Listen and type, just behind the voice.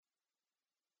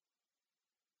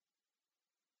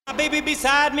My baby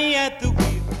beside me at the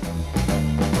wheel.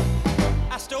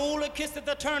 I stole a kiss at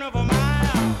the turn of a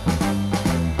mile.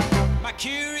 My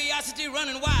curiosity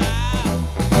running wild.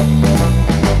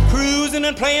 Cruising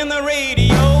and playing the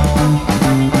radio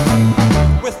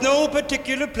with no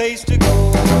particular place to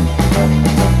go.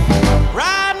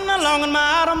 Riding along in my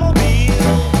automobile.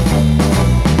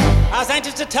 I was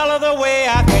anxious to tell her the way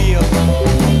I feel.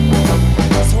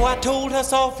 So I told her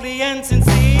softly and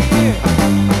sincere,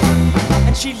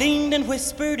 and she leaned and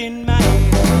whispered in my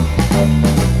ear,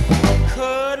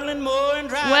 cuddling more and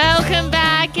driving. Welcome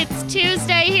back. It's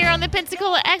Tuesday here on the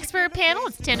Pensacola Expert Panel.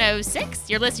 It's 10:06.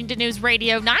 You're listening to News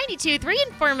Radio 92.3,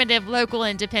 informative, local,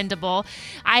 and dependable.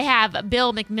 I have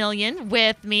Bill Mcmillion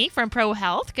with me from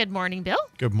ProHealth. Good morning, Bill.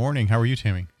 Good morning. How are you,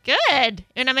 Tammy? Good.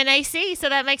 And I'm in AC, so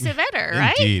that makes it better,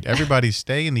 right? Indeed. Everybody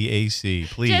stay in the AC,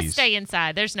 please. Just stay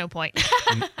inside. There's no point.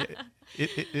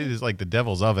 It is like the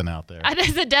devil's oven out there.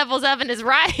 The devil's oven is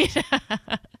right.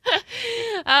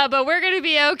 But we're going to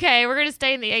be okay. We're going to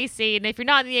stay in the AC. And if you're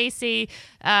not in the AC,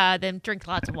 then drink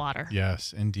lots of water.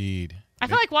 Yes, indeed. I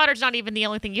feel like water's not even the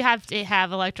only thing. You have to have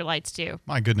electrolytes, too.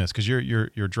 My goodness, because you're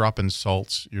dropping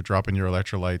salts, you're dropping your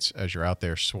electrolytes as you're out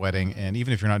there sweating. And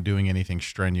even if you're not doing anything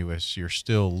strenuous, you're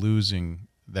still losing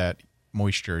that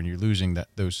moisture and you're losing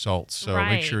those salts. So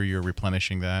Make sure you're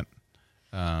replenishing that.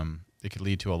 It could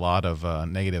lead to a lot of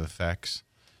negative effects.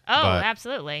 Oh, but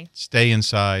absolutely. Stay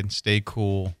inside, stay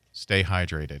cool, stay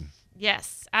hydrated.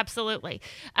 Yes, absolutely.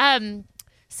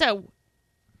 So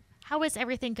how is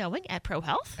everything going at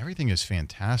ProHealth? Everything is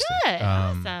fantastic. Good.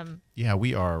 Awesome. Yeah,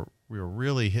 we are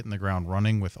really hitting the ground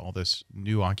running with all this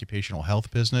new occupational health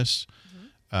business.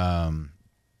 Mm-hmm.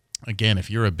 Again,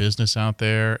 if you're a business out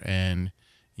there and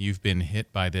you've been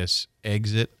hit by this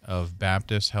exit of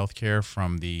Baptist healthcare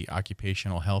from the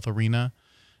occupational health arena,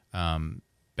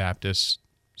 Baptist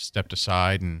stepped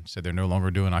aside and said they're no longer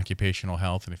doing occupational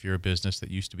health. And if you're a business that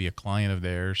used to be a client of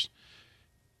theirs,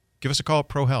 give us a call at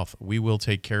ProHealth. We will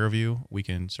take care of you. We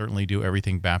can certainly do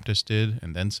everything Baptist did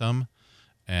and then some.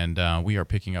 And we are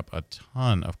picking up a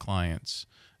ton of clients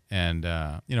and,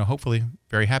 hopefully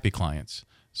very happy clients.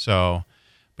 So,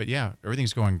 but yeah,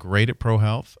 everything's going great at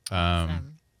ProHealth.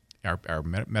 Awesome. Our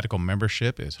medical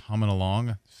membership is humming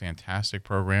along. Fantastic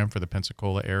program for the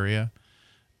Pensacola area.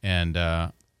 And,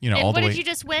 all the way. What did you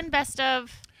just win? Best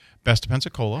of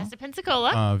Pensacola. Best of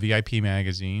Pensacola. VIP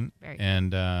magazine. Very good.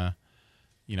 And, I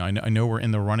know we're in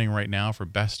the running right now for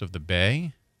Best of the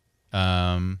Bay.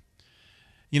 And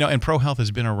ProHealth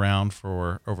has been around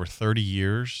for over 30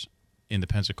 years in the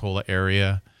Pensacola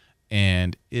area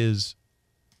and is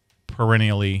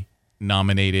perennially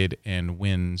nominated and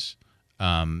wins,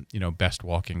 best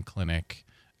walk-in clinic,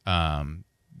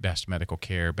 best medical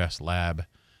care, best lab.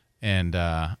 And,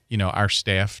 our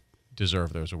staff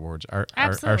deserve those awards.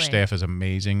 Our staff is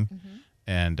amazing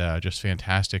and just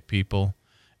fantastic people.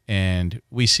 And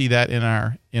we see that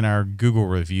in our Google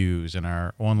reviews and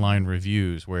our online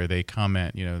reviews where they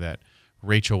comment, that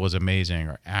Rachel was amazing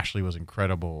or Ashley was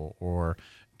incredible or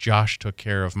Josh took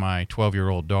care of my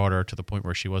 12-year-old daughter to the point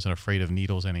where she wasn't afraid of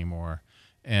needles anymore.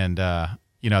 And,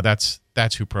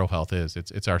 that's who ProHealth is.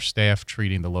 It's our staff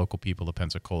treating the local people of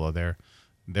Pensacola.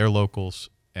 They're locals,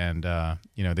 and,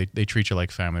 they treat you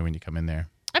like family when you come in there.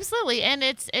 Absolutely, and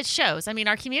it shows. I mean,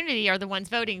 our community are the ones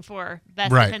voting for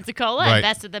Best of Pensacola and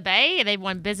Best of the Bay. They've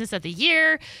won Business of the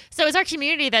Year. So it's our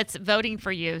community that's voting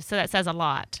for you, so that says a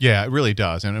lot. Yeah, it really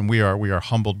does, and we are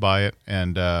humbled by it,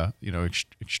 and,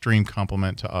 extreme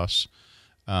compliment to us.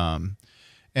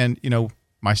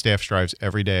 My staff strives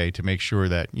every day to make sure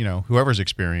that, whoever's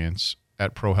experience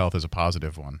at ProHealth is a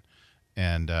positive one.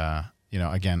 And,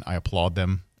 again, I applaud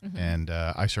them, and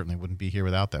I certainly wouldn't be here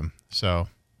without them. So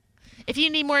if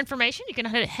you need more information, you can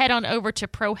head on over to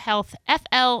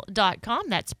ProHealthFL.com.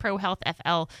 That's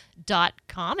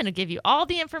ProHealthFL.com, and it'll give you all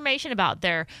the information about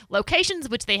their locations,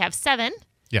 which they have 7.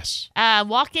 Yes.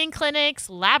 Walk-in clinics,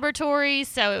 laboratories.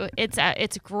 So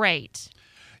it's great.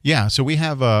 Yeah, so we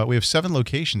have 7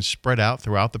 locations spread out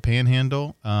throughout the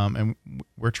Panhandle, and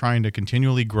we're trying to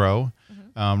continually grow.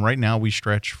 Right now, we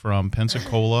stretch from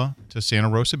Pensacola to Santa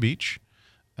Rosa Beach.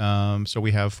 So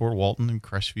we have Fort Walton and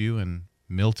Crestview and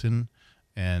Milton,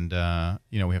 and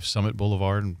we have Summit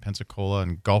Boulevard and Pensacola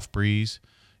and Gulf Breeze.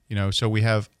 So we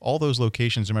have all those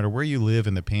locations. No matter where you live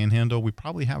in the Panhandle, we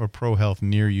probably have a ProHealth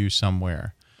near you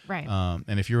somewhere. Right.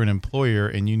 And if you're an employer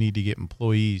and you need to get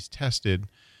employees tested,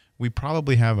 we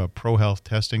probably have a ProHealth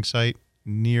testing site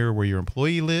near where your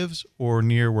employee lives or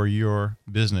near where your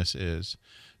business is.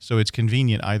 So it's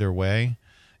convenient either way.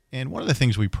 And one of the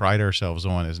things we pride ourselves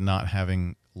on is not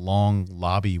having long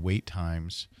lobby wait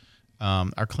times.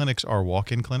 Our clinics are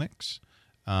walk-in clinics.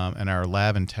 and our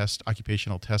lab and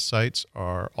occupational test sites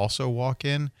are also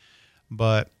walk-in.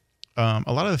 But a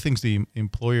lot of the things the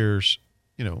employers,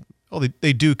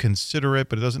 they do consider it,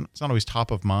 but it's not always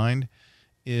top of mind,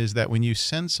 is that when you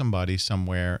send somebody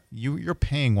somewhere, you're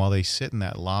paying while they sit in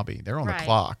that lobby. They're on the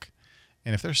clock.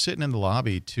 And if they're sitting in the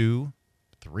lobby 2-3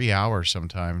 hours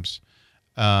sometimes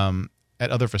at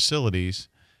other facilities,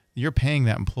 you're paying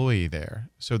that employee there.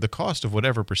 So the cost of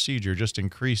whatever procedure just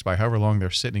increased by however long they're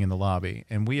sitting in the lobby.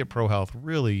 And we at ProHealth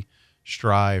really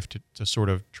strive to sort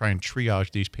of try and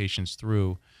triage these patients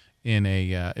through in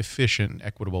a efficient and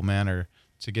equitable manner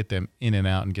to get them in and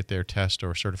out and get their test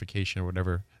or certification or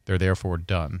whatever they're there for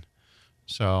done.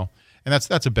 So, and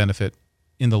that's a benefit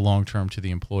in the long term to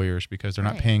the employers because they're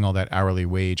not paying all that hourly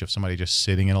wage of somebody just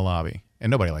sitting in a lobby. And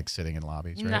nobody likes sitting in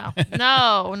lobbies, right?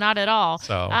 No, not at all.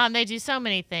 So they do so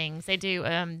many things. They do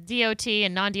DOT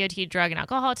and non-DOT drug and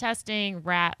alcohol testing,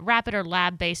 rapid or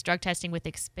lab-based drug testing with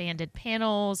expanded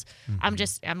panels.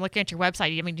 Mm-hmm. I'm looking at your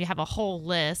website. I mean, you have a whole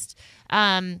list.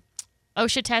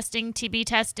 OSHA testing, TB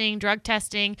testing, drug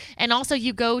testing, and also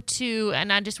you go to,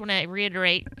 and I just want to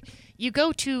reiterate, you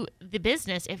go to the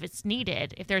business if it's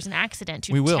needed, if there's an accident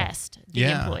to test the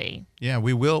employee. Yeah,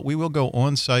 we will go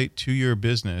on site to your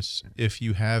business if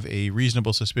you have a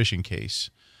reasonable suspicion case,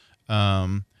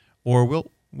 or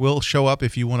we'll show up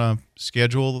if you want to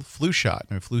schedule a flu shot.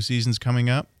 I mean, flu season's coming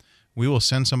up. We will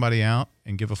send somebody out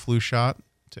and give a flu shot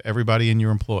to everybody in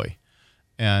your employ,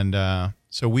 and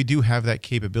so we do have that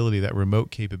capability, that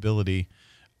remote capability,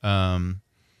 to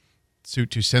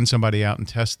send somebody out and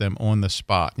test them on the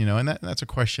spot, and that's a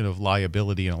question of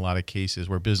liability in a lot of cases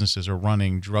where businesses are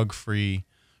running drug-free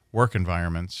work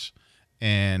environments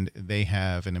and they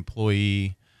have an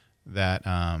employee that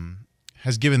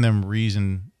has given them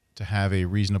reason to have a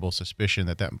reasonable suspicion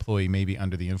that employee may be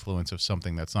under the influence of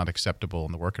something that's not acceptable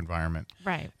in the work environment.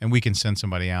 Right. And we can send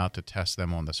somebody out to test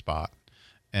them on the spot.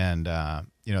 And,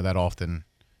 that often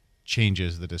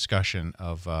changes the discussion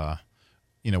of,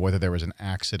 whether there was an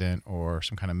accident or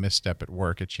some kind of misstep at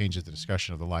work. It changes the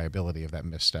discussion of the liability of that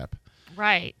misstep.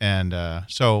 Right. And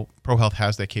so ProHealth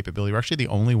has that capability. We're actually the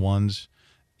only ones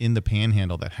in the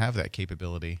Panhandle that have that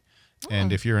capability. Oh.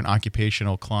 And if you're an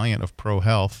occupational client of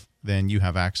ProHealth, then you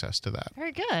have access to that.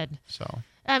 Very good. So.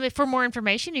 For more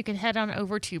information, you can head on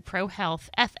over to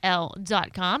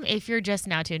ProHealthFL.com. If you're just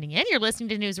now tuning in, you're listening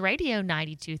to News Radio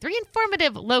 92.3,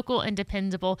 informative, local, and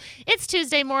dependable. It's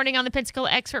Tuesday morning on the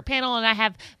Pensacola Expert Panel, and I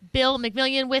have Bill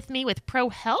Mcmillion with me with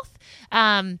ProHealth,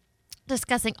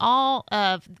 discussing all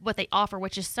of what they offer,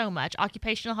 which is so much.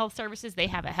 Occupational health services. They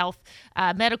have a health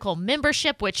medical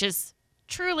membership, which is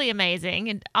truly amazing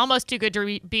and almost too good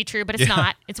to be true, but it's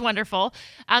not. It's wonderful.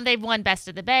 They've won Best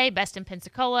of the Bay, Best in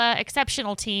Pensacola,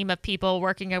 exceptional team of people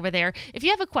working over there. If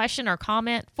you have a question or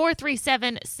comment,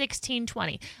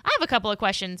 437-1620. I have a couple of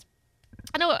questions.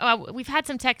 I know we've had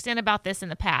some text in about this in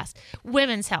the past.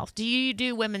 Women's health. Do you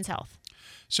do women's health?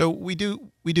 So we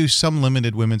do some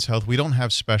limited women's health. We don't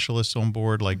have specialists on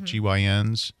board like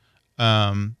GYNs,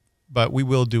 but we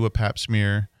will do a pap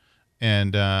smear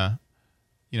and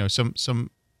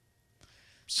some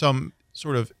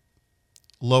sort of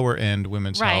lower end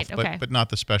women's health, but not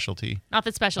the specialty. Not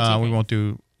the specialty. We won't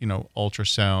do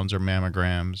ultrasounds or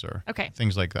mammograms or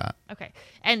things like that. Okay,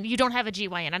 and you don't have a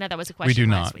GYN. I know that was a question. We do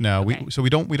not. Week. No, okay.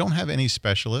 we don't have any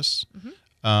specialists.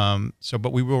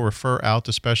 But we will refer out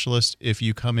to specialists if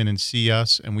you come in and see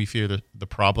us and we feel that the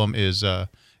problem is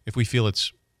if we feel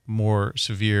it's more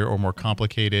severe or more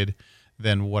complicated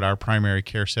than what our primary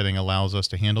care setting allows us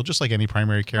to handle, just like any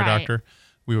primary care doctor,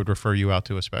 we would refer you out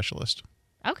to a specialist.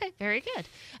 Okay, very good.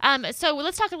 So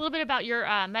let's talk a little bit about your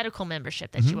medical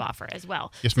membership that you offer as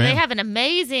well. Yes, ma'am. They have an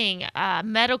amazing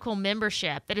medical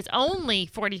membership that is only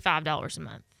 $45 a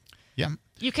month. Yeah.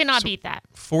 You cannot beat that.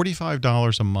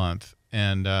 $45 a month.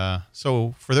 And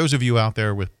so for those of you out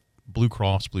there with Blue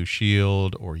Cross Blue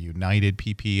Shield or United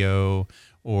PPO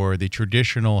or the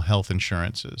traditional health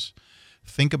insurances,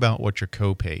 think about what your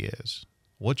copay is.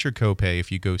 What's your copay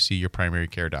if you go see your primary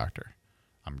care doctor?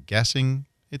 I'm guessing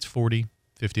it's $40,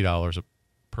 $50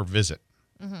 per visit.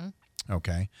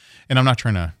 Okay. And I'm not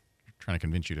trying to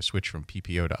convince you to switch from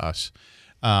PPO to us.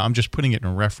 I'm just putting it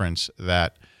in reference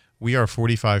that we are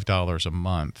 $45 a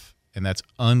month, and that's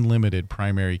unlimited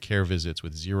primary care visits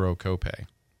with zero copay.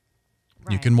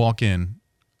 Right. You can walk in,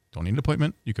 don't need an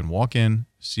appointment. You can walk in,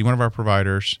 see one of our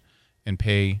providers, and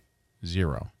pay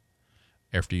zero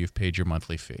after you've paid your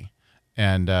monthly fee.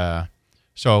 And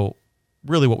so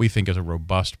really what we think is a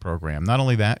robust program. Not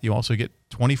only that, you also get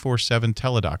 24/7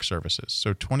 teledoc services.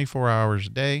 So 24 hours a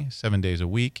day, 7 days a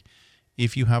week.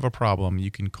 If you have a problem, you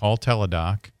can call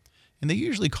teledoc And they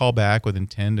usually call back within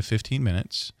 10 to 15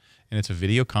 minutes. And it's a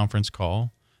video conference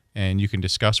call. And you can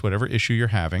discuss whatever issue you're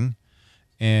having.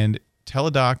 And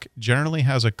Teladoc generally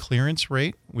has a clearance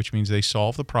rate, which means they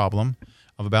solve the problem,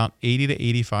 of about 80 to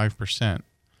 85%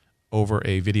 over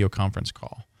a video conference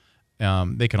call.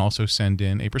 They can also send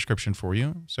in a prescription for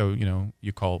you. So,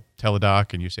 you call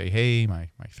Teladoc and you say, hey, my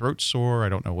throat's sore. I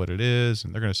don't know what it is.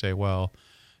 And they're going to say, well,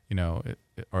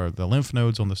 are the lymph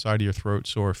nodes on the side of your throat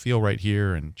sore? Feel right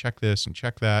here and check this and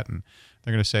check that. And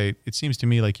they're going to say, it seems to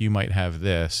me like you might have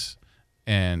this,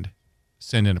 and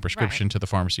send in a prescription to the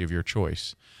pharmacy of your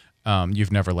choice.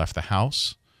 You've never left the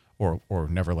house or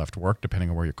never left work,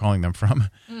 depending on where you're calling them from.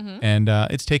 Mm-hmm. And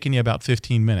it's taken you about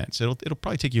 15 minutes. It'll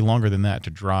probably take you longer than that to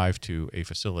drive to a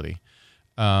facility.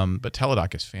 But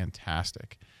Teladoc is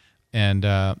fantastic. And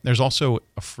there's also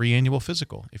a free annual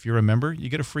physical. If you're a member, you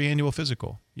get a free annual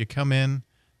physical. You come in,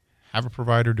 have a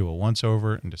provider do a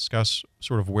once-over, and discuss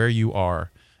sort of where you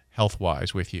are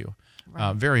health-wise with you.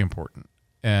 Right. Very important.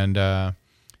 And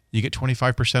you get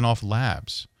 25% off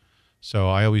labs. So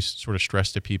I always sort of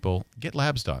stress to people, get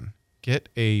labs done. Get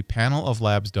a panel of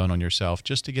labs done on yourself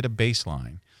just to get a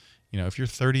baseline. If you're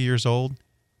 30 years old,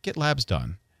 get labs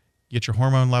done. Get your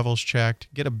hormone levels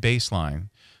checked. Get a baseline.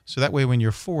 So that way when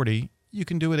you're 40, you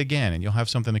can do it again, and you'll have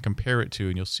something to compare it to,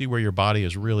 and you'll see where your body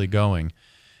is really going.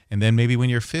 And then maybe when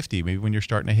you're 50, maybe when you're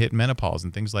starting to hit menopause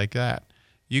and things like that,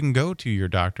 you can go to your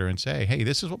doctor and say, hey,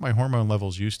 this is what my hormone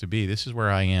levels used to be. This is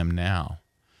where I am now.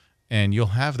 And you'll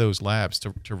have those labs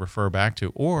to refer back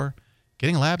to. Or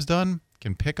getting labs done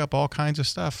can pick up all kinds of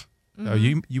stuff.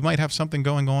 Mm-hmm. You might have something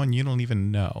going on you don't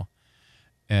even know.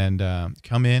 And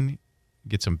come in,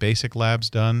 get some basic labs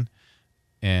done,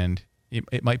 and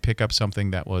it might pick up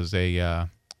something that was a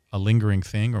lingering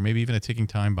thing, or maybe even a ticking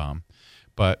time bomb.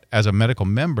 But as a medical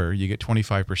member, you get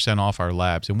 25% off our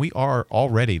labs. And we are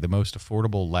already the most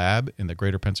affordable lab in the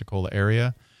greater Pensacola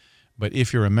area. But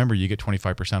if you're a member, you get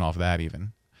 25% off that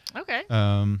even. Okay.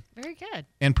 Very good.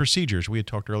 And procedures. We had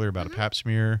talked earlier about a pap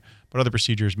smear, but other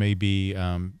procedures may be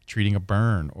treating a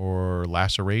burn or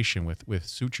laceration with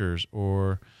sutures,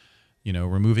 or,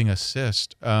 removing a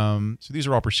cyst. So these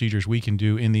are all procedures we can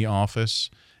do in the office.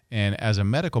 And as a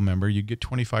medical member, you get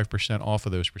 25% off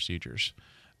of those procedures.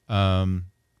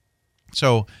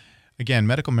 So again,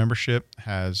 medical membership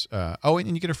has,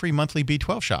 and you get a free monthly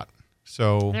B12 shot.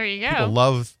 So there you go. People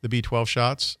love the B12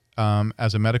 shots.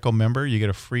 As a medical member, you get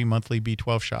a free monthly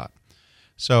B12 shot.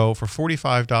 So for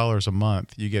 $45 a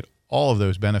month, you get all of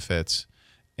those benefits.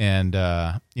 And,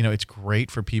 it's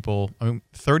great for people.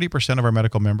 30% of our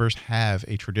medical members have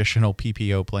a traditional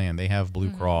PPO plan. They have Blue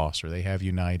Cross, or they have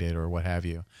United, or what have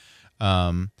you.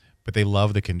 But they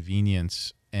love the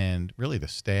convenience and really the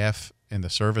staff and the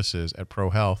services at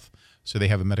ProHealth. So they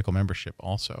have a medical membership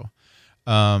also.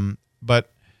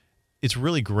 But it's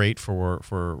really great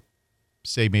for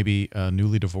say maybe a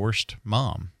newly divorced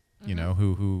mom,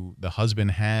 who the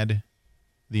husband had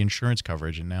the insurance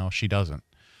coverage and now she doesn't,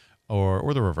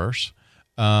 or the reverse,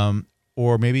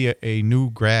 or maybe a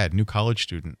new college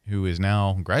student who is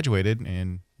now graduated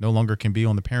and no longer can be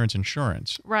on the parents'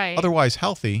 insurance, right? Otherwise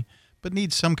healthy, but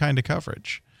needs some kind of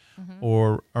coverage,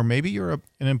 or maybe you're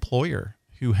an employer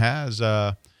who has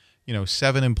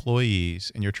 7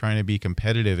 employees and you're trying to be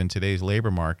competitive in today's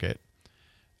labor market.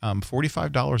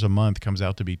 $45 a month comes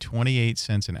out to be 28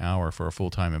 cents an hour for a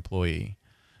full-time employee.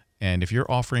 And if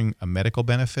you're offering a medical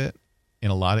benefit in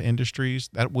a lot of industries,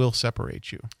 that will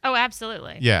separate you. Oh,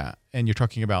 absolutely. Yeah. And you're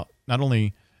talking about not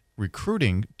only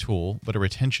recruiting tool, but a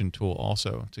retention tool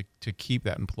also to keep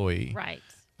that employee. Right.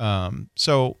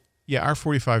 So yeah, our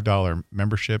 $45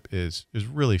 membership is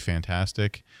really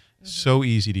fantastic. So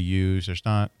easy to use. There's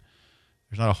not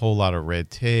a whole lot of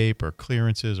red tape or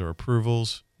clearances or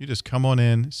approvals. You just come on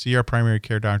in, see our primary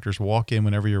care doctors, walk in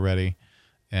whenever you're ready,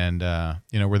 and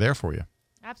we're there for you.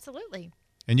 Absolutely.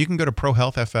 And you can go to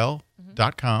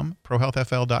ProHealthFL.com,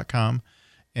 ProHealthFL.com,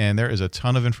 and there is a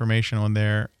ton of information on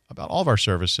there about all of our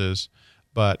services,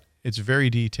 but it's very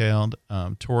detailed.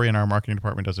 Tori in our marketing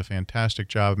department does a fantastic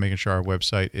job of making sure our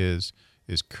website is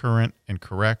current and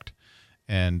correct.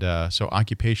 And so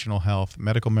occupational health,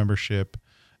 medical membership,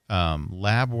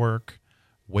 lab work,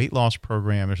 weight loss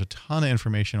program. There's a ton of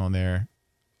information on there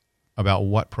about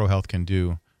what ProHealth can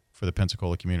do for the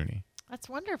Pensacola community. That's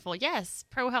wonderful. Yes,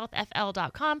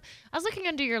 ProHealthFL.com. I was looking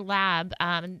under your lab,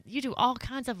 and you do all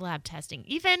kinds of lab testing,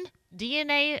 even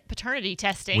DNA paternity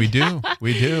testing. We do.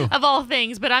 Of all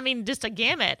things, but just a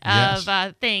gamut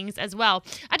of things as well.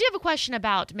 I do have a question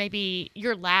about maybe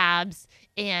your labs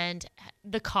and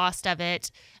the cost of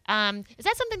it. Is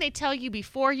that something they tell you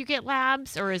before you get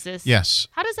labs, or is this? Yes.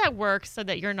 How does that work so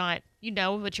that you're not you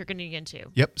know what you're getting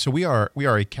into. Yep. So we are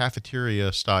a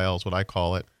cafeteria style is what I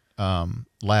call it,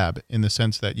 lab, in the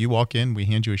sense that you walk in, we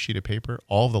hand you a sheet of paper,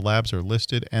 all the labs are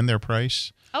listed and their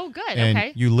price. Oh, good. And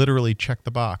okay. you literally check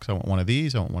the box. I want one of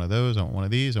these. I want one of those. I want one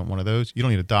of these. I want one of those. You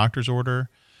don't need a doctor's order.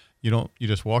 You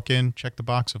just walk in, check the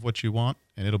box of what you want,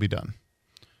 and it'll be done.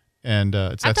 And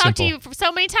it's that simple. I've talked to you for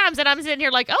so many times, and I'm sitting here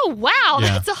like, oh wow,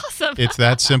 that's awesome. It's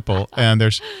that simple. And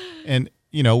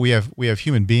we have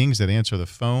human beings that answer the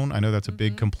phone. I know that's a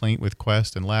big complaint with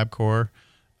Quest and LabCorp,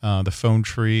 the phone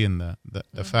tree, and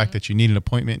the fact that you need an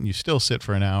appointment and you still sit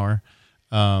for an hour.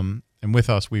 And with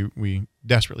us, we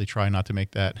desperately try not to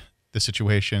make that the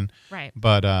situation. Right.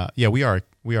 But we are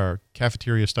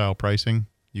cafeteria style pricing.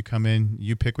 You come in,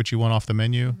 you pick what you want off the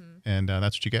menu, and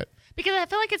that's what you get. Because I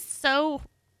feel like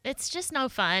it's just no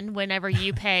fun whenever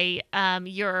you pay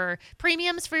your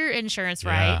premiums for your insurance,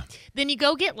 right? Then you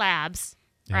go get labs,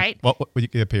 right? Well, you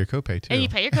got to pay your copay, too. And you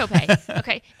pay your copay.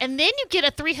 Okay. And then you get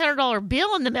a $300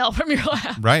 bill in the mail from your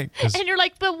lab. Right. And you're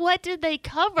like, but what did they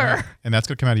cover? Right. And that's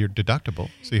going to come out of your deductible.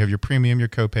 So you have your premium, your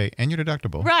copay, and your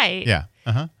deductible. Right. Yeah.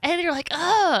 Uh-huh. And you're like,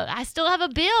 oh, I still have a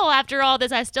bill after all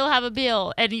this. I still have a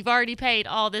bill. And you've already paid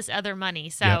all this other money.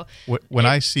 So when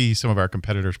I see some of our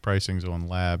competitors' pricings on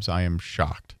labs, I am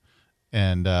shocked.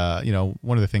 And,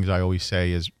 one of the things I always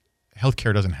say is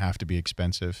healthcare doesn't have to be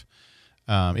expensive.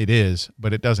 It is,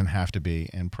 but it doesn't have to be.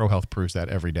 And ProHealth proves that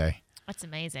every day. That's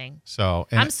amazing. So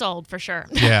I'm sold for sure.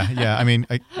 Yeah. I mean,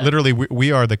 literally,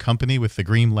 we are the company with the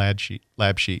green lab sheet.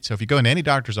 So if you go into any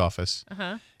doctor's office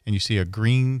and you see a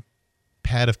green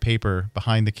pad of paper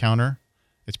behind the counter,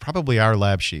 it's probably our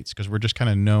lab sheets because we're just kind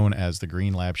of known as the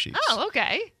green lab sheets. Oh,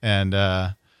 okay. And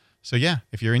so,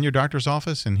 if you're in your doctor's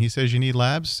office and he says you need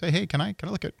labs, say, hey, can I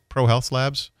look at ProHealth's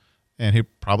labs? And he'll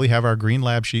probably have our green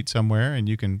lab sheet somewhere, and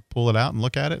you can pull it out and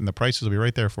look at it, and the prices will be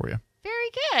right there for you. Very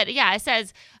good. Yeah, it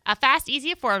says fast,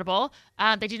 easy, affordable.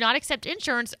 They do not accept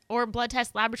insurance or blood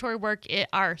test laboratory work.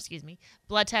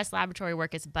 Blood test laboratory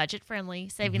work is budget friendly,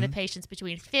 saving the patients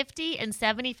between 50 and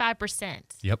 75%.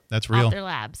 Yep, that's real. Off their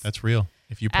labs. That's real.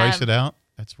 If you price it out,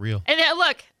 that's real. And then,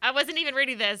 look, I wasn't even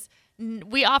reading this.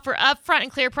 We offer upfront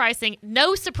and clear pricing,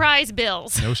 no surprise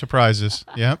bills. No surprises.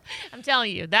 Yep. I'm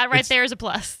telling you, that there is a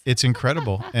plus. It's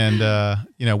incredible. And,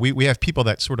 we have people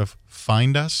that sort of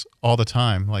find us all the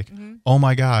time. Like, oh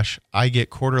my gosh, I get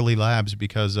quarterly labs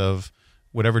because of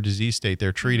whatever disease state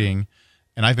they're treating.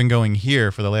 And I've been going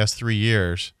here for the last 3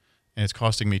 years, and it's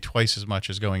costing me twice as much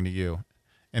as going to you.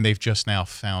 And they've just now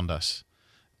found us.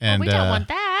 And we don't want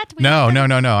that. No.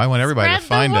 I want everybody to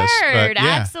find us. But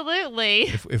absolutely.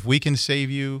 If we can save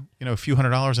you, a few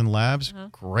 $100s in labs,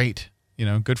 great.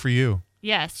 Good for you.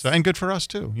 Yes. So, and good for us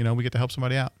too. We get to help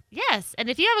somebody out. Yes. And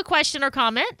if you have a question or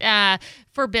comment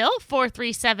for Bill,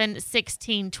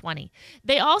 437-1620.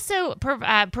 They also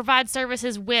provide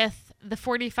services with the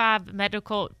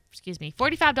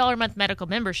 $45 a month medical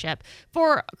membership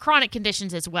for chronic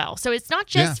conditions as well. So it's not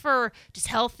just for just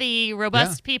healthy,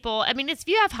 robust people. I mean, if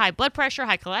you have high blood pressure,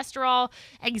 high cholesterol,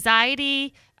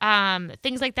 anxiety,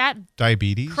 things like that,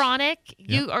 diabetes, chronic,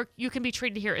 you can be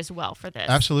treated here as well for this.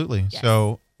 Absolutely. Yes.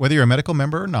 So whether you're a medical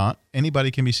member or not,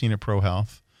 anybody can be seen at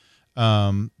ProHealth.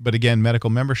 But again, medical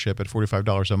membership at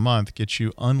 $45 a month gets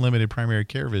you unlimited primary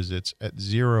care visits at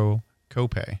zero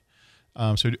copay.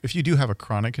 So if you do have a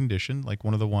chronic condition, like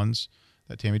one of the ones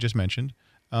that Tammy just mentioned,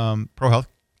 ProHealth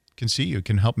can see you,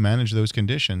 can help manage those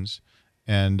conditions.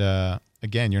 And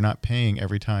again, you're not paying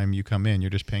every time you come in. You're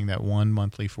just paying that one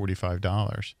monthly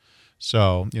 $45.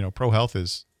 So, ProHealth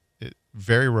is a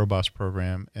very robust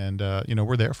program, and,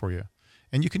 we're there for you.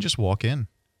 And you can just walk in,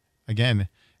 again,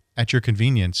 at your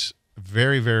convenience.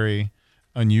 Very, very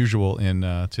unusual in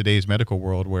today's medical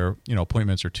world where,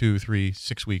 appointments are 2, 3,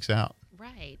 6 weeks out.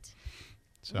 Right.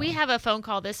 So. We have a phone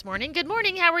call this morning. Good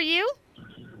morning. How are you?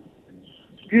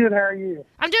 Good. How are you?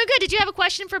 I'm doing good. Did you have a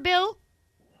question for Bill?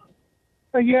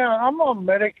 Yeah, I'm on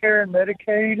Medicare and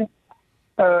Medicaid.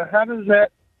 How does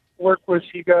that work with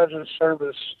you guys'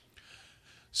 service?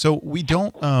 So we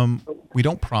don't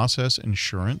process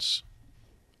insurance.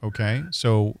 Okay,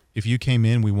 so if you came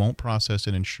in, we won't process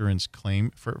an insurance claim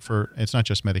for it's not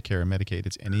just Medicare and Medicaid,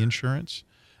 it's any insurance.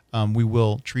 We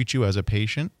will treat you as a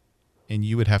patient, and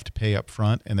you would have to pay up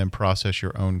front and then process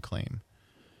your own claim.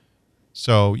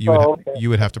 So you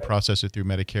would have to process it through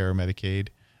Medicare or Medicaid,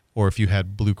 or if you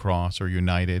had Blue Cross or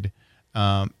United.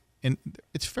 And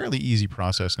it's a fairly easy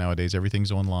process nowadays.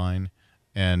 Everything's online.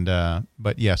 And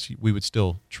but yes, we would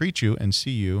still treat you and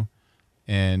see you,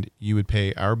 and you would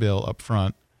pay our bill up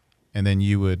front, and then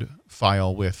you would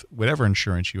file with whatever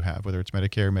insurance you have, whether it's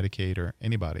Medicare, Medicaid, or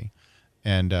anybody,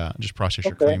 and just process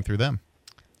your claim through them.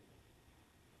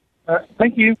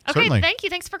 Thank you. Okay, Certainly. thank you.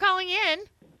 Thanks for calling in.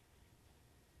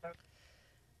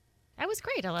 That was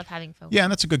great. I love having phone. Yeah,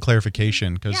 and that's a good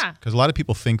clarification because Yeah. a lot of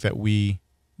people think that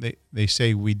they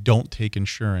say we don't take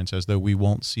insurance as though we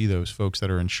won't see those folks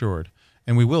that are insured.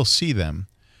 And we will see them.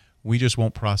 We just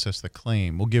won't process the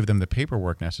claim. We'll give them the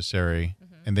paperwork necessary,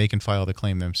 and they can file the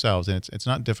claim themselves. And it's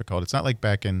not difficult. It's not like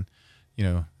back in,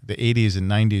 the 80s and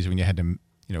 90s when you had to,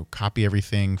 copy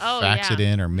everything, fax it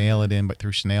in or mail it in, but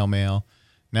through snail mail.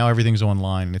 Now everything's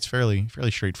online, and it's fairly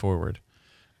straightforward.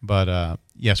 But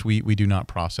yes, we do not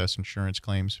process insurance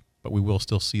claims, but we will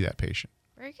still see that patient.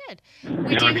 Very good.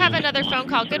 We do have another phone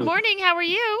call. Good morning. How are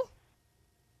you?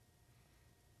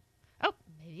 Oh,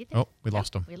 maybe. We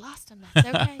lost him. We lost him. That's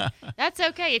okay. That's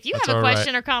okay. If you That's have a all right.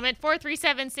 question or comment,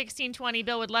 437-1620.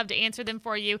 Bill would love to answer them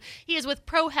for you. He is with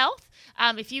ProHealth.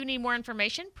 If you need more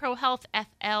information,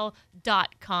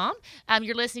 ProHealthFL.com.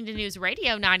 You're listening to News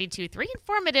Radio 92.3,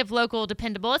 informative, local,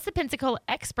 dependable. It's the Pensacola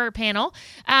Expert Panel.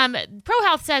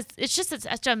 ProHealth says it's just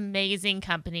such an amazing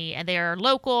company, and they are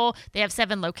local. They have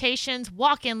 7 locations,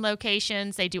 walk-in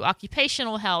locations. They do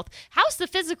occupational health. How's the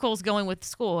physicals going with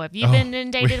school? Have you been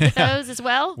inundated with those as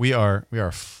well? We are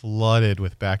flooded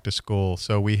with back to school.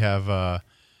 So we have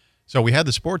we had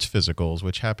the sports physicals,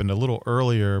 which happened a little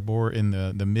earlier, more in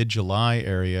the mid-July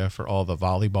area for all the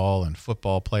volleyball and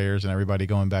football players and everybody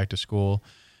going back to school.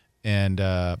 And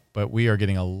but we are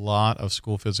getting a lot of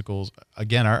school physicals.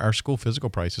 Again, our school physical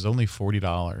price is only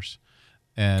 $40.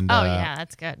 And yeah,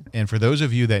 that's good. And for those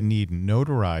of you that need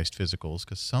notarized physicals,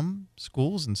 because some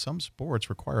schools and some sports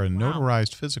require a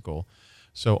notarized physical.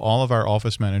 So all of our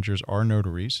office managers are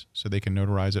notaries, so they can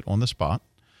notarize it on the spot.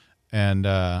 And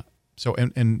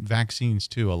and vaccines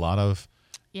too. A lot of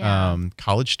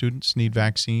college students need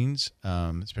vaccines,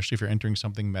 especially if you're entering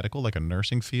something medical like a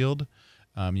nursing field.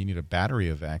 You need a battery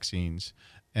of vaccines,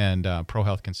 and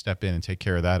ProHealth can step in and take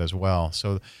care of that as well.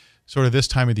 So sort of this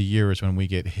time of the year is when we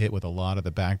get hit with a lot of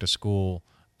the back to school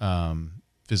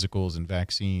physicals and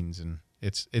vaccines, and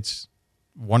it's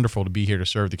wonderful to be here to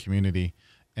serve the community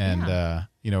and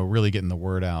really getting the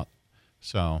word out.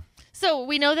 So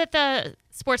we know that the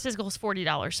sports physical is $40.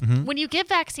 Mm-hmm. When you give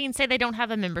vaccines, say they don't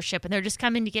have a membership and they're just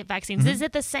coming to get vaccines, is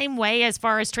it the same way as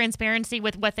far as transparency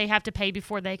with what they have to pay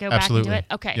before they go back into it?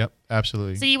 Okay. Yep,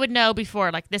 absolutely. So you would know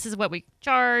before, like, this is what we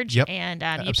charge, and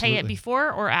you pay it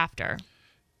before or after?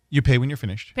 You pay when you're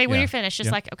finished. Pay when you're finished,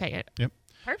 just like, okay. Yep.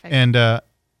 Perfect.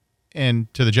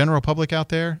 And to the general public out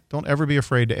there, don't ever be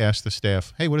afraid to ask the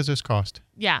staff, hey, what does this cost?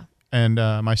 Yeah. And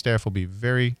my staff will be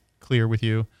very clear with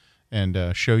you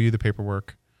and show you the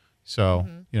paperwork. So,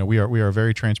 we are a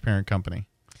very transparent company.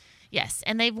 Yes,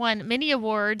 and they've won many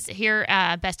awards here,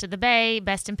 Best of the Bay,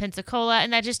 Best in Pensacola,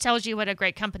 and that just tells you what a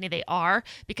great company they are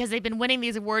because they've been winning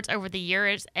these awards over the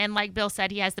years. And like Bill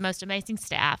said, he has the most amazing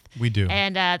staff. We do.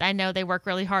 And I know they work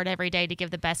really hard every day to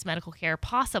give the best medical care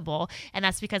possible, and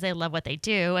that's because they love what they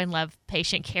do and love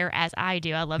patient care as I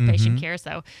do. I love patient care,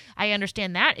 so I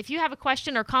understand that. If you have a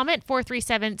question or comment,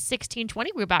 437-1620.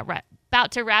 We're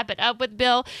about to wrap it up with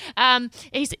Bill.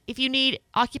 If you need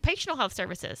occupational health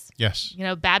services. Yes.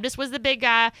 Baptist was the big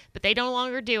guy, but they no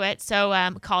longer do it. So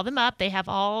call them up. They have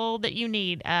all that you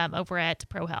need over at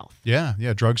ProHealth. Yeah.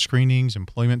 Drug screenings,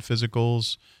 employment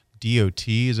physicals, DOT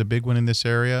is a big one in this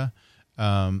area.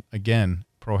 Again,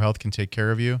 ProHealth can take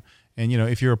care of you. And,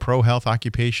 if you're a ProHealth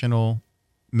occupational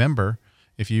member,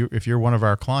 if you're one of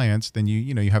our clients, then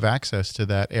you have access to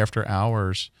that after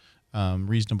hours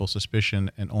reasonable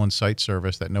suspicion and on-site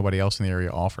service that nobody else in the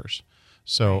area offers.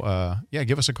 So,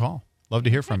 give us a call. Love to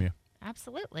hear from you.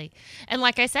 Absolutely. And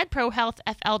like I said,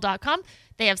 ProHealthFL.com.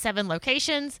 They have 7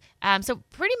 locations. So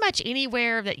pretty much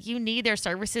anywhere that you need their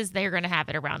services, they're going to have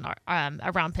it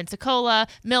around Pensacola,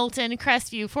 Milton,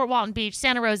 Crestview, Fort Walton Beach,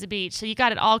 Santa Rosa Beach. So you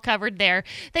got it all covered there.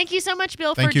 Thank you so much,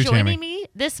 Bill, for joining me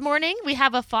this morning. We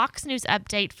have a Fox News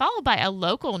update followed by a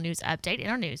local news update in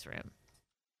our newsroom.